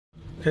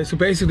Okay, so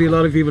basically a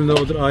lot of people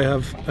know that I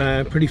have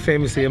pretty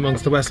famously,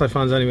 amongst the Westlife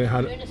fans anyway,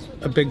 had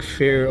a big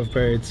fear of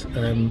birds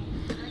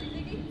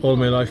all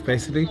my life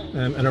basically,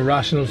 an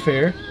irrational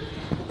fear.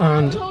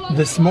 And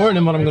this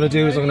morning what I'm going to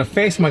do is I'm going to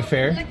face my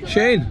fear.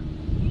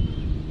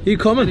 Shane, are you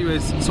coming?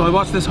 Anyways, so I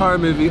watched this horror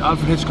movie,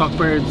 Alfred Hitchcock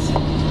Birds,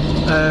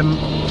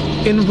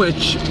 in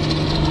which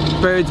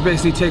birds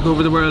basically take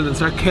over the world and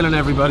start killing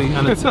everybody,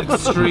 and it's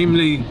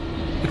extremely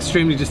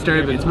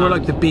disturbing. It's more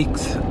like the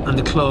beaks and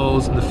the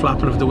claws and the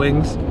flapping of the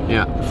wings.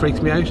 Yeah. It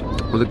freaks me out.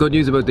 Well, the good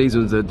news about these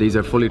ones is that these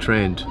are fully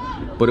trained.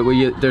 But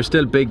they're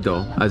still big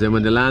though, as in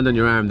when they land on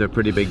your arm they're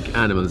pretty big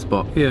animals,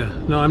 but... Yeah,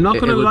 no, I'm not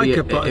going to like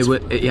it, but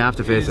you have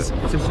to face it.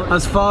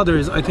 As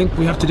fathers, I think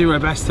we have to do our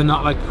best to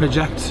not like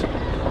project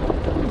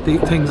the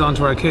things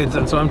onto our kids,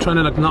 and so I'm trying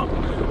to like not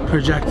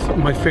project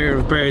my fear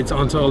of birds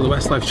onto all the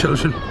Westlife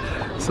children.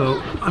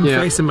 So I'm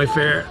facing my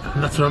fear,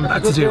 and that's what I'm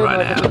about to do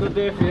right now.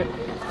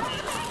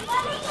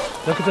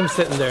 Look at them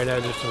sitting there now,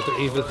 just with their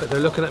evil. They're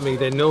looking at me,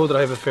 they know that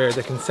I have a fear,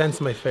 they can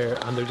sense my fear,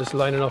 and they're just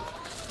lining up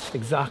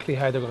exactly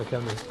how they're going to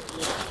kill me.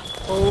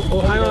 Oh,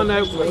 hang on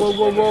now.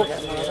 Whoa.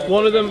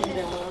 One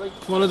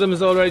of them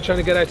is already trying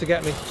to get out to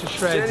get me to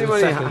shreds in a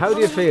second. How do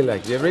you feel?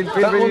 Like, do you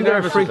feel really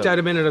nervous? Freaked out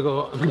a minute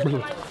ago.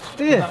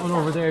 Do you? That one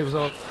over there, he was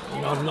all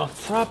nodding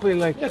off. Properly,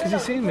 like... Yeah, because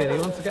he's seen me and he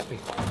wants to get me.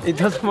 He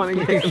doesn't want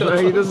to get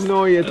me. He doesn't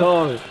know you at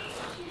all.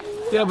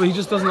 Yeah, but he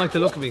just doesn't like the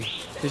look of me.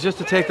 He's just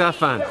to take that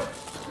fan.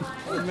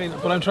 I mean,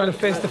 but I'm trying to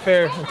face the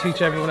fear and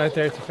teach everyone out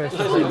there to face the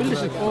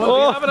fear.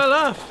 Oh, having a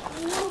laugh.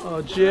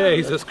 Oh,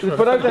 Jesus Christ.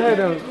 Put out the head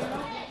out.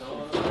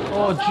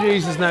 Oh,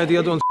 Jesus, now the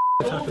other one's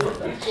attacking.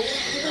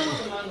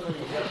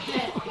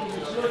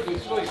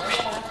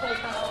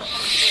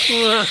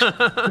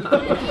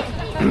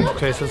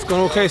 Okay, so it's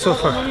going okay so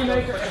far.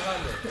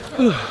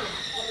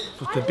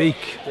 But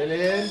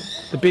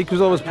the beak was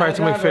always part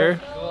of my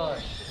fear.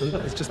 And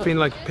it's just been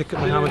like picking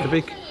my hand with the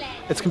beak.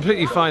 It's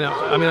completely fine.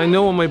 I mean, I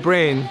know in my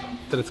brain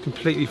that it's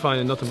completely fine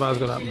and nothing bad's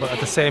going to happen, but at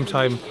the same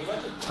time,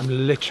 I'm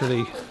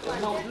literally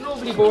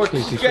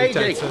completely freaked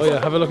out. So, oh yeah,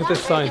 have a look at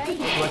this sign.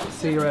 I'd like to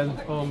see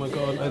around. Oh my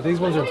god, these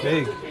ones are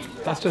big.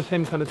 That's just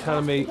him kind of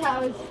telling me.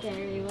 That was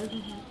scary, wasn't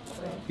it?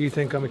 You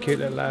think I'm a cute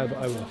little lad, but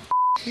I will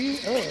you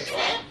up.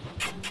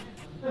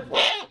 The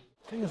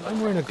thing is, I'm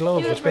wearing a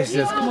glove which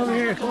basically says, come over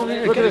here, come over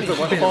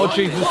here. Oh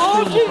Jesus.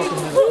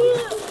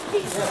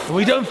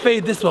 We don't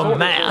feed this one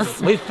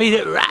mouse, we feed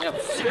it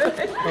rats.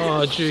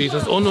 Oh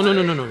Jesus. Oh no.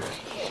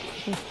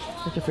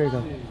 Let your fear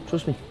go.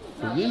 Trust me.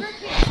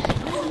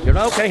 You're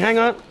okay, hang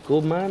on.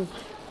 Good man.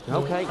 You're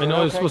okay. I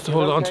know I'm supposed to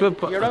hold on to it,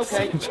 but at the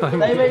same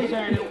time.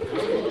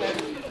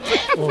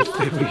 Oh,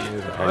 baby.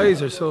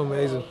 Eyes are so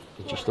amazing.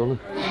 Did you stun him?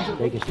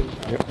 Take it.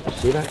 Here.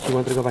 See that? She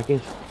wanted to go back in.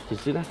 Did you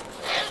see that?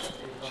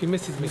 She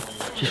misses me.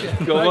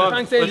 Go on.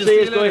 Thanks, Let's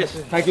see you guys.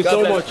 Thank you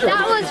so much.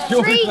 That was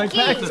freaky.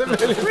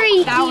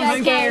 That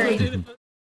was scary.